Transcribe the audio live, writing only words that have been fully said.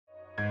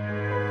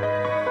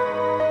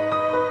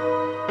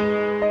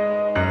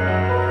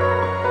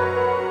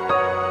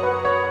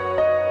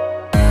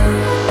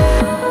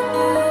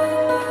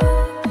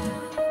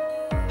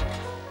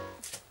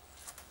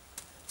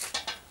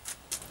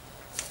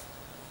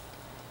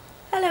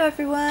Hello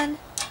everyone!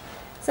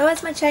 So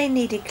as my chain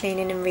needed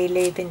cleaning and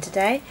re-lubing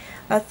today,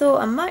 I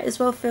thought I might as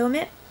well film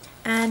it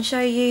and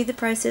show you the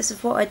process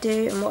of what I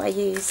do and what I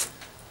use.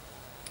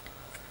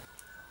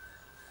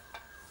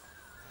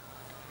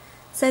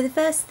 So the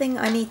first thing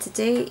I need to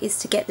do is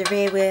to get the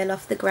rear wheel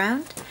off the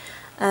ground.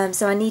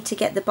 So I need to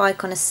get the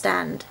bike on a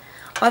stand.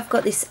 I've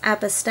got this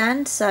ABBA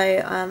stand, so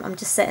I'm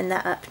just setting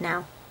that up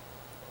now.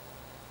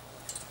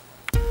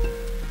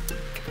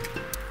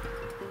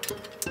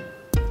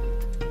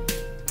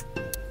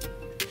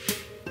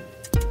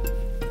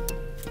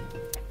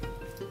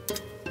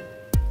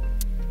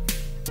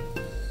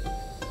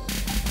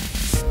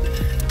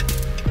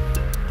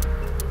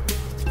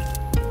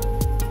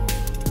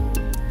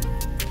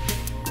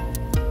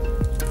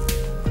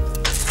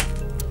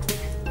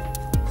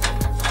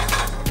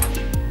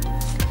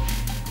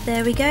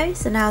 There we go,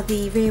 so now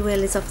the rear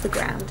wheel is off the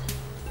ground.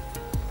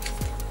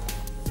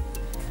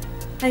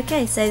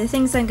 Okay, so the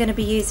things I'm going to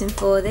be using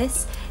for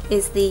this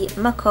is the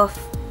Muc-off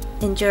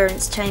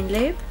Endurance Chain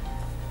Lube,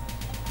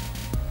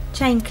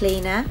 chain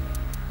cleaner,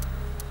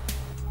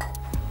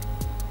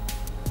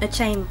 a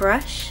chain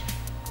brush,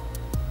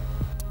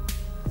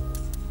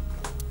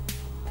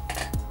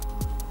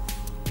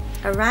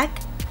 a rag,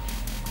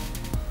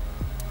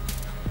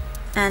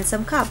 and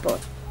some cardboard.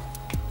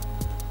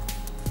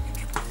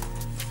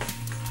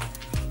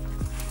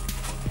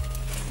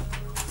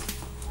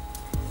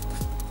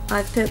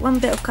 I've put one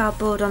bit of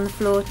cardboard on the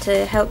floor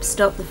to help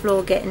stop the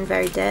floor getting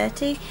very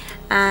dirty,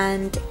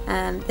 and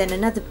then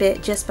another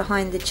bit just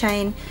behind the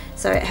chain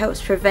so it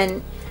helps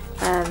prevent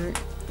the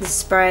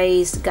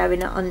sprays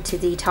going onto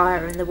the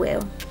tyre and the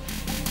wheel.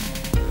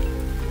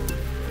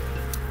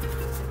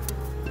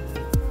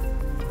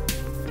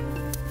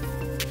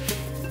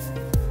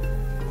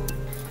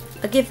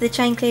 I give the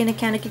chain cleaner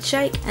can a good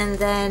shake and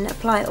then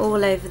apply it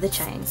all over the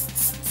chain.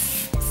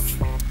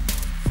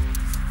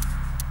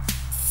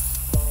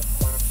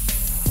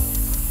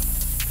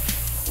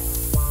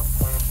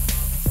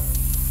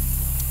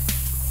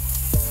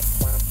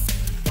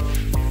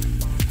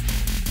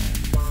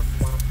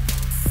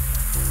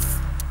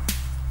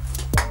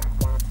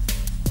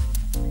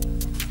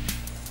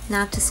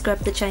 Now to scrub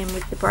the chain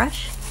with the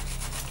brush.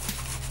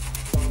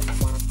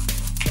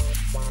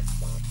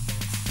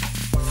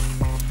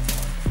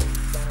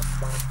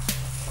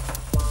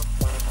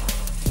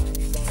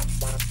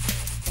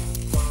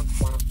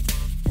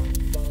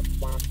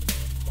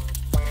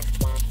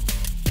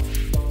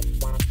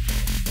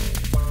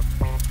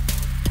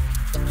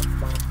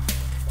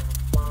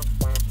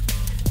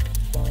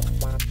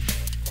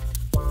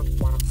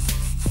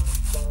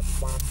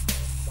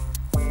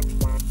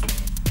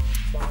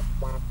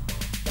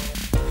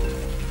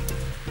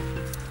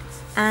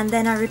 And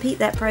then I repeat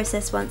that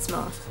process once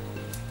more.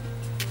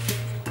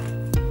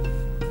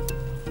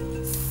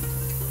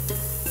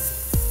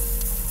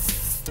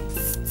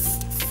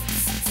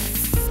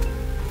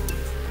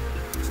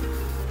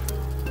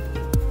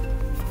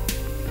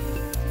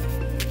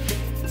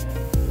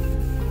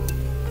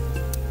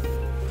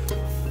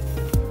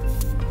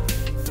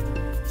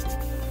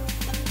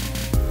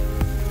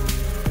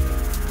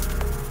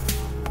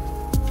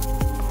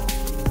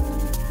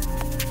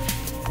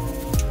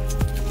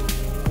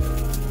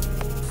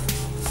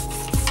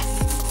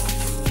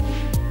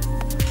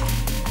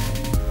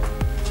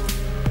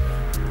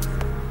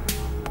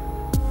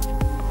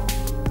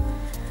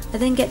 I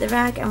then get the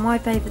rag and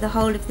wipe over the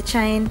whole of the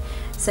chain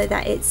so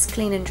that it's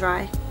clean and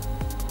dry.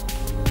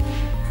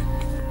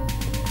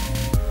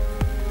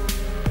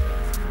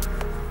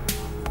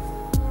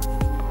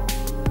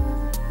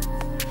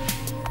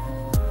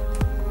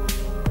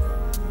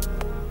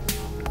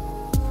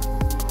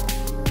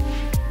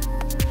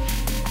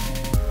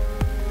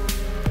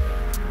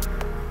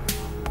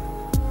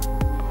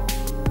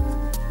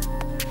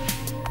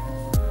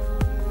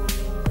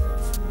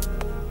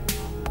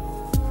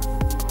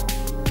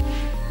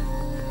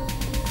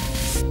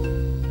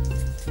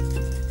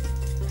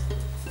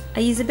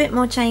 I use a bit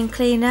more chain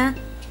cleaner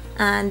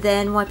and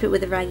then wipe it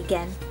with a rag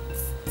again.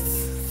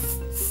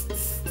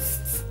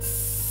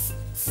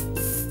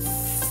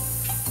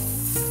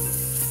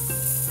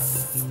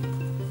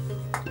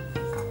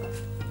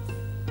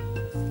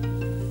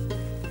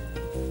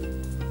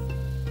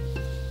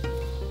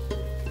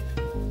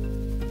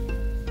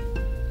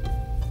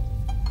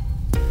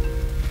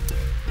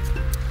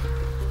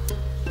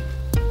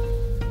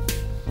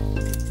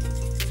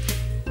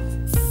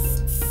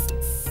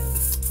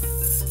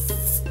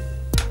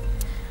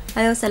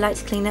 I also like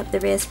to clean up the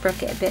rear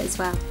sprocket a bit as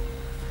well.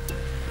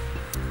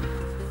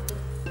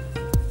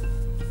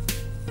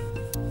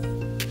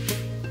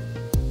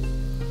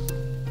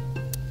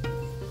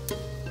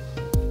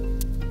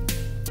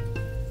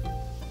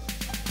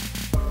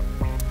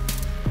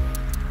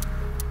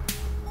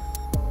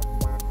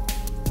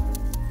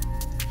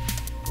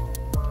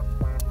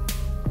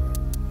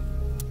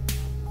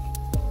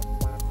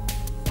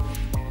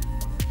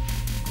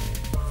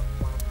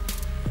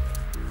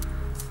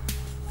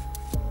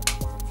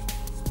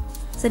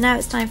 So now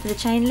it's time for the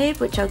chain lube,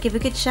 which I'll give a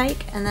good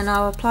shake and then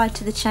I'll apply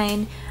to the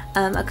chain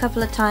a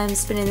couple of times,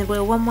 spinning the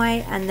wheel one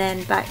way and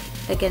then back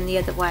again the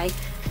other way,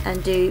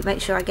 and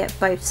make sure I get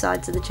both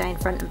sides of the chain,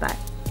 front and back.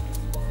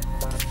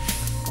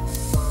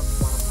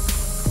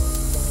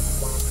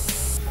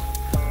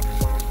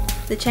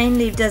 The chain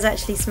lube does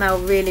actually smell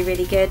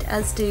really good,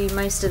 as do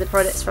most of the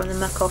products from the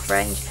Muc-off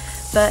range,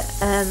 but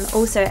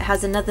also it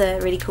has another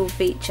really cool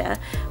feature,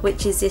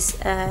 which is this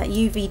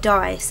UV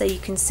dye, so you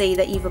can see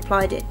that you've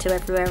applied it to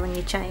everywhere on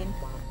your chain.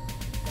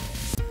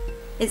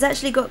 It's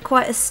actually got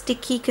quite a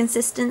sticky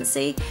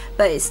consistency,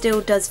 but it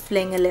still does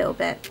fling a little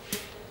bit.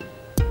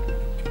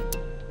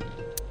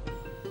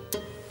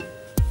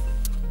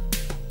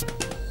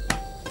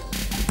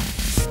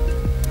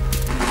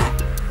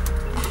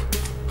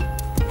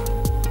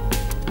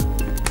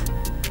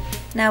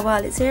 Now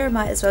while it's here, I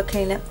might as well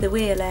clean up the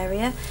wheel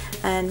area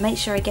and make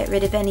sure I get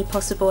rid of any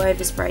possible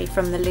overspray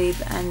from the lube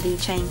and the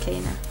chain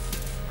cleaner.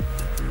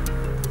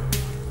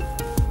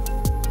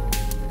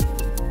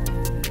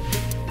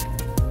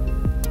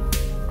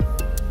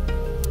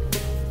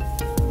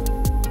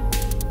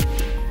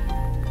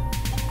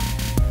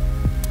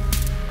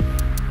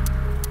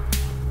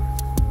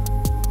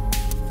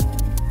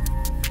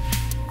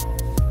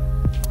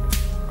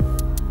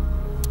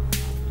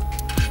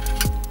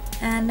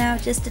 And now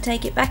just to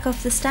take it back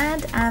off the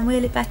stand and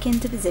wheel it back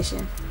into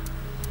position.